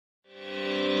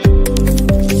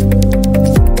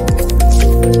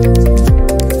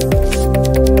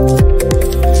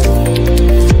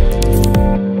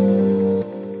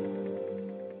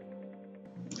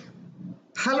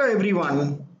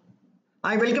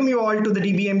I welcome you all to the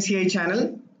DBMCI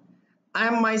channel. I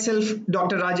am myself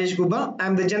Dr. Rajesh Gubba. I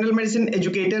am the general medicine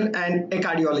educator and a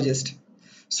cardiologist.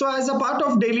 So as a part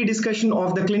of daily discussion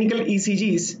of the clinical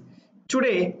ECGs,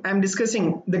 today I am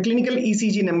discussing the clinical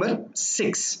ECG number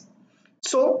 6.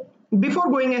 So before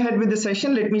going ahead with the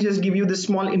session, let me just give you this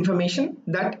small information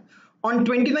that on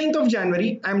 29th of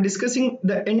January, I am discussing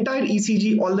the entire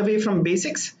ECG all the way from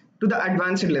basics to the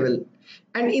advanced level.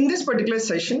 And in this particular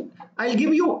session, I'll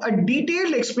give you a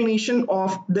detailed explanation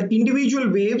of the individual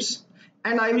waves,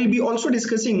 and I will be also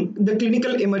discussing the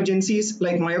clinical emergencies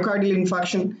like myocardial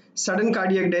infarction, sudden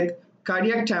cardiac death,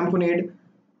 cardiac tamponade,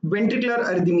 ventricular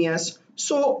arrhythmias.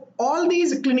 So all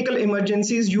these clinical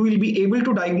emergencies you will be able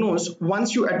to diagnose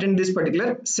once you attend this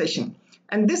particular session.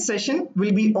 And this session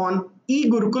will be on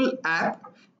eGurukul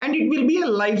app, and it will be a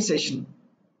live session.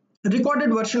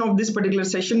 Recorded version of this particular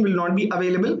session will not be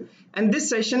available, and this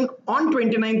session on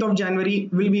 29th of January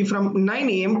will be from 9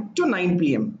 a.m. to 9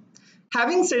 p.m.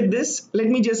 Having said this, let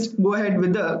me just go ahead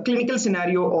with the clinical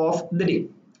scenario of the day.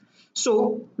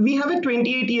 So we have a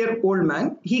 28-year-old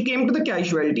man. He came to the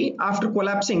casualty after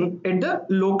collapsing at the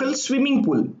local swimming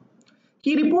pool.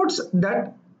 He reports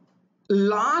that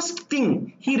last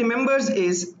thing he remembers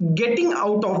is getting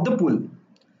out of the pool.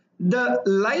 The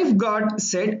lifeguard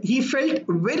said he felt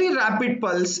very rapid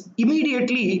pulse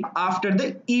immediately after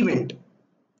the event,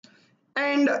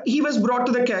 and he was brought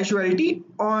to the casualty.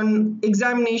 On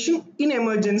examination in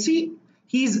emergency,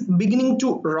 he is beginning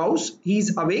to rouse, he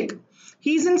is awake,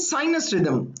 he is in sinus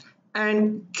rhythm,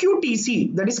 and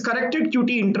QTC, that is corrected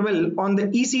QT interval on the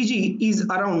ECG, is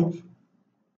around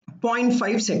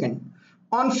 0.5 second.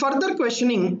 On further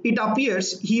questioning, it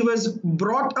appears he was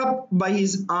brought up by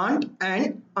his aunt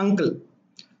and uncle.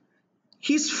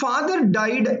 His father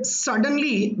died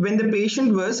suddenly when the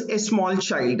patient was a small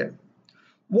child.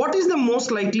 What is the most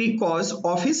likely cause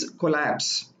of his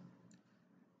collapse?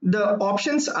 The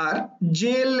options are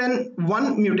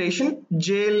JLN1 mutation,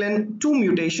 JLN2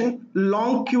 mutation,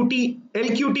 long QT,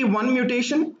 LQT1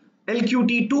 mutation,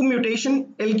 LQT2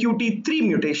 mutation, LQT3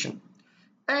 mutation.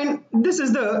 And this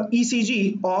is the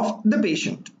ECG of the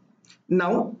patient.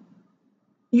 Now,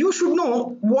 you should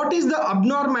know what is the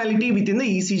abnormality within the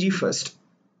ECG first.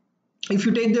 If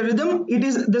you take the rhythm, it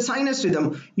is the sinus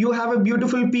rhythm. You have a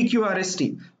beautiful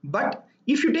PQRST. But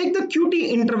if you take the QT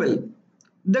interval,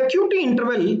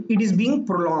 it is being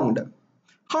prolonged.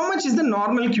 How much is the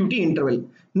normal QT interval?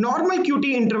 Normal QT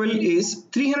interval is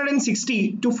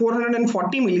 360 to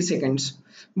 440 milliseconds.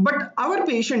 But our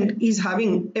patient is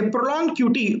having a prolonged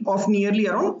QT of nearly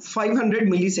around 500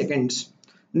 milliseconds.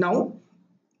 Now,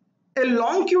 a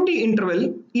long QT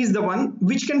interval is the one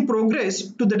which can progress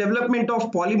to the development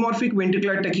of polymorphic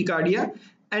ventricular tachycardia,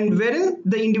 and wherein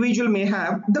the individual may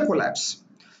have the collapse.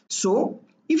 So,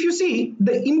 if you see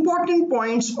the important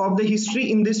points of the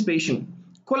history in this patient,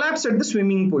 collapse at the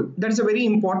swimming pool, that is a very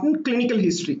important clinical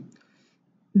history.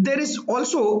 There is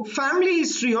also family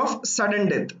history of sudden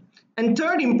death. And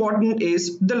third important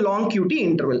is the long QT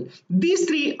interval. These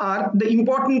three are the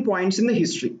important points in the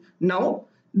history. Now,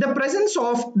 the presence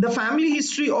of the family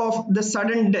history of the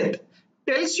sudden death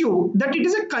tells you that it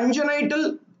is a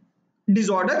congenital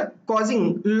disorder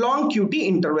causing long QT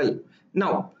interval.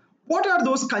 Now, what are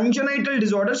those congenital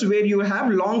disorders where you have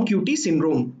long QT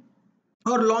syndrome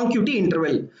or long QT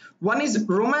interval? One is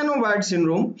Romanov-Ward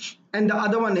syndrome and the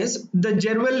other one is the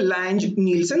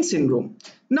Jervell-Lange-Nielsen syndrome.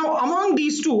 Now, among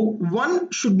these two, one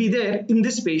should be there in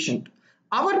this patient.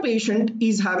 Our patient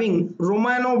is having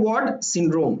Romanov-Ward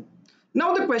syndrome.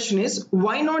 Now, the question is,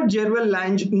 why not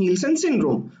Jervell-Lange-Nielsen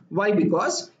syndrome? Why?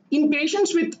 Because in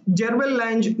patients with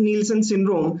Jervell-Lange-Nielsen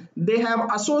syndrome, they have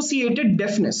associated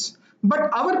deafness.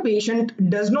 But our patient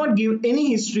does not give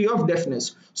any history of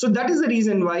deafness. So that is the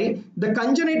reason why the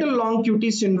congenital long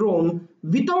QT syndrome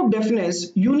without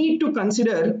deafness, you need to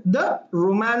consider the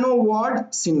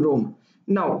Romanov-Ward syndrome.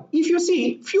 Now, if you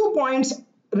see few points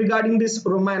regarding this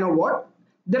Romanov-Ward,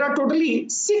 there are totally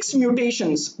 6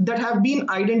 mutations that have been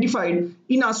identified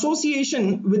in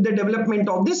association with the development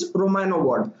of this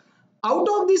Romanov-Ward. Out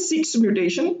of these 6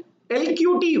 mutations,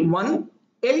 LQT1,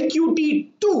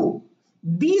 LQT2,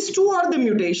 these two are the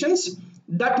mutations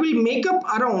that will make up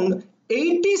around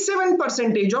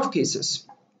 87% of cases.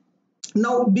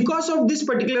 Now, because of this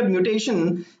particular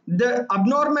mutation, the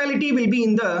abnormality will be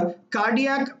in the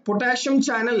cardiac potassium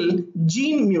channel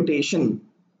gene mutation.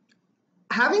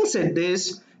 Having said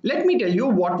this, let me tell you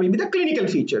what will be the clinical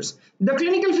features. The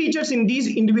clinical features in these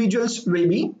individuals will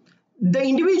be, the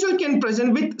individual can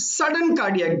present with sudden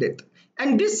cardiac death,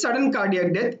 and this sudden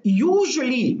cardiac death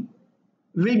usually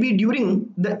will be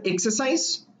during the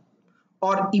exercise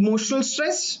or emotional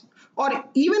stress or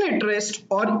even at rest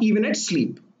or even at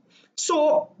sleep.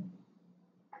 So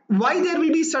why there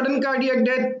will be sudden cardiac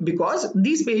death? Because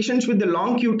these patients with the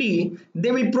long QT,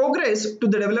 they will progress to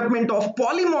the development of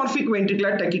polymorphic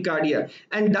ventricular tachycardia,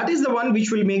 and that is the one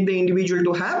which will make the individual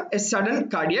to have a sudden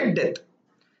cardiac death.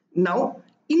 Now,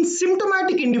 in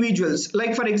symptomatic individuals,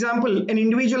 like for example, an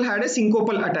individual had a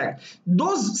syncopal attack,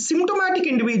 those symptomatic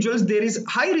individuals, there is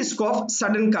high risk of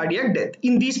sudden cardiac death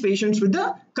in these patients with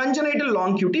the congenital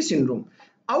long QT syndrome,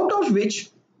 out of which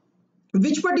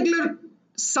particular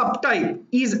subtype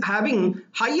is having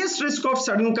highest risk of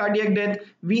sudden cardiac death.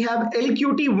 We have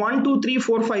LQT 1, 2, 3,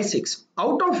 4, 5, 6,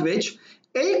 out of which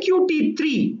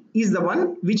LQT3 is the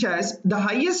one which has the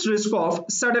highest risk of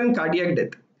sudden cardiac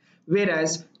death,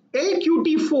 whereas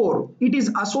LQT4, it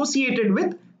is associated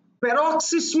with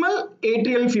paroxysmal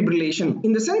atrial fibrillation,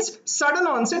 in the sense sudden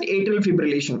onset atrial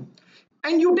fibrillation.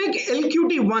 And you take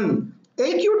LQT1,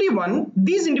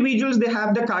 these individuals, they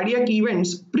have the cardiac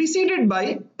events preceded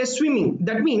by a swimming.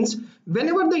 That means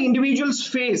whenever the individual's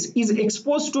face is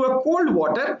exposed to a cold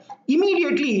water,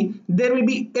 immediately there will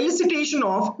be elicitation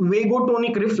of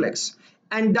vagotonic reflex,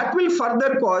 and that will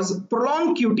further cause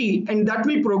prolonged QT, and that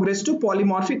will progress to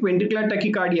polymorphic ventricular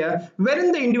tachycardia,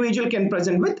 wherein the individual can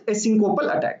present with a syncopal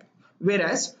attack.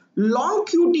 Whereas long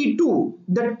QT2,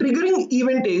 the triggering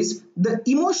event is the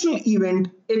emotional event,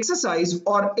 exercise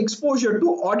or exposure to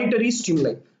auditory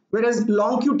stimuli. Whereas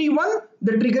long QT1,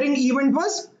 the triggering event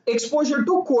was exposure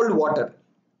to cold water.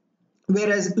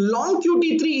 Whereas long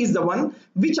QT3 is the one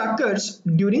which occurs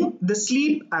during the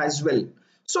sleep as well.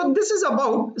 So this is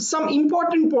about some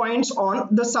important points on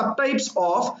the subtypes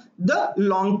of the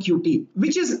long QT,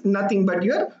 which is nothing but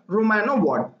your Romano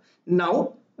ward.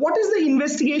 Now, what is the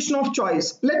investigation of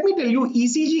choice? Let me tell you,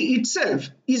 ECG itself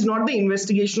is not the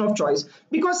investigation of choice,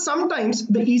 because sometimes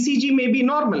the ECG may be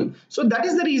normal. So that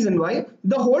is the reason why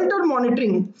the Holter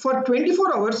monitoring for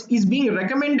 24 hours is being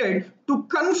recommended to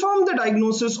confirm the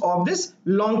diagnosis of this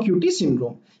long QT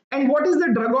syndrome. And what is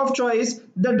the drug of choice?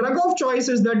 The drug of choice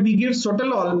is that we give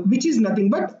sotalol, which is nothing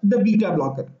but the beta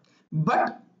blocker.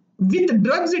 But with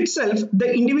drugs itself,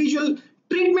 the individual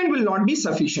treatment will not be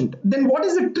sufficient. Then what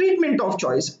is the treatment of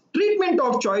choice? Treatment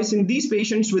of choice in these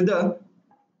patients with the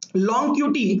long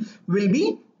QT will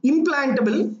be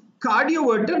implantable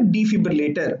cardioverter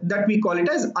defibrillator, that we call it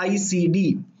as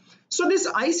ICD. So this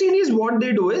ICD is what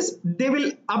they do is they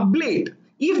will ablate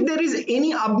if there is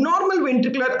any abnormal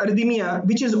ventricular arrhythmia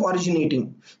which is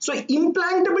originating. So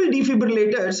implantable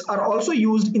defibrillators are also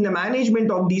used in the management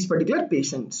of these particular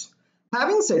patients.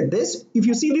 Having said this, if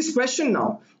you see this question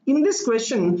now, in this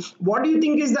question, what do you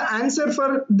think is the answer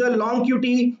for the long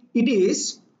QT? It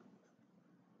is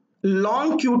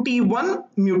long QT1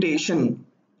 mutation,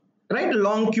 right?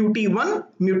 Long QT1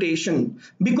 mutation,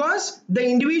 because the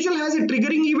individual has a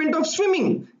triggering event of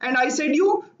swimming, and I said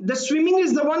you the swimming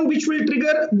is the one which will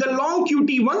trigger the long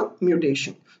QT1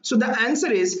 mutation. So the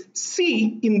answer is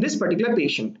C in this particular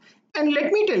patient. And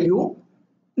let me tell you,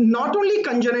 not only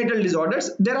congenital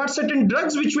disorders, there are certain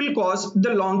drugs which will cause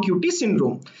the long QT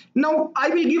syndrome. Now, I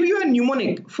will give you a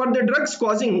mnemonic for the drugs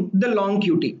causing the long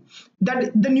QT.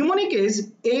 That the mnemonic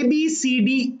is A, B, C,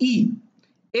 D, E.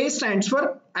 A stands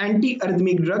for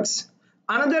anti-arrhythmic drugs.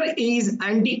 Another A is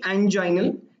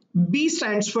anti-anginal. B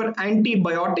stands for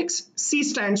antibiotics. C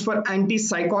stands for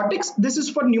antipsychotics. This is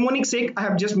for mnemonic sake, I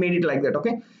have just made it like that,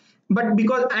 okay? But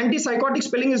because antipsychotic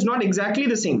spelling is not exactly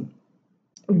the same.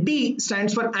 D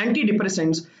stands for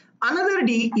antidepressants. Another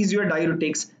D is your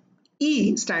diuretics.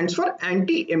 E stands for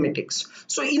antiemetics.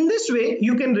 So in this way,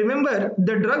 you can remember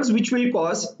the drugs which will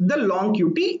cause the long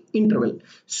QT interval.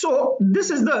 So this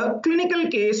is the clinical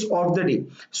case of the day.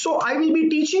 So I will be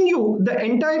teaching you the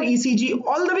entire ECG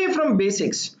all the way from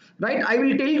basics. Right, I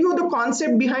will tell you the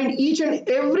concept behind each and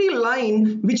every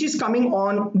line which is coming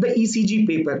on the ECG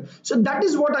paper. So that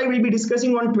is what I will be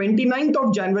discussing on 29th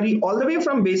of January, all the way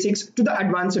from basics to the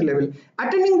advanced level.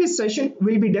 Attending this session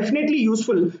will be definitely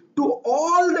useful to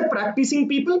all the practicing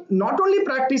people, not only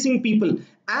practicing people.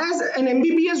 As an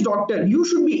MBBS doctor, you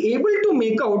should be able to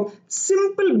make out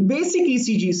simple basic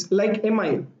ECGs like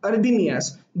MI,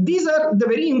 arrhythmias. These are the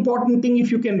very important thing. If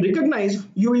you can recognize,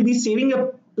 you will be saving a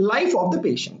life of the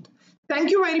patient. Thank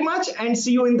you very much, and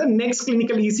see you in the next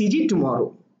clinical ECG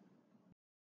tomorrow.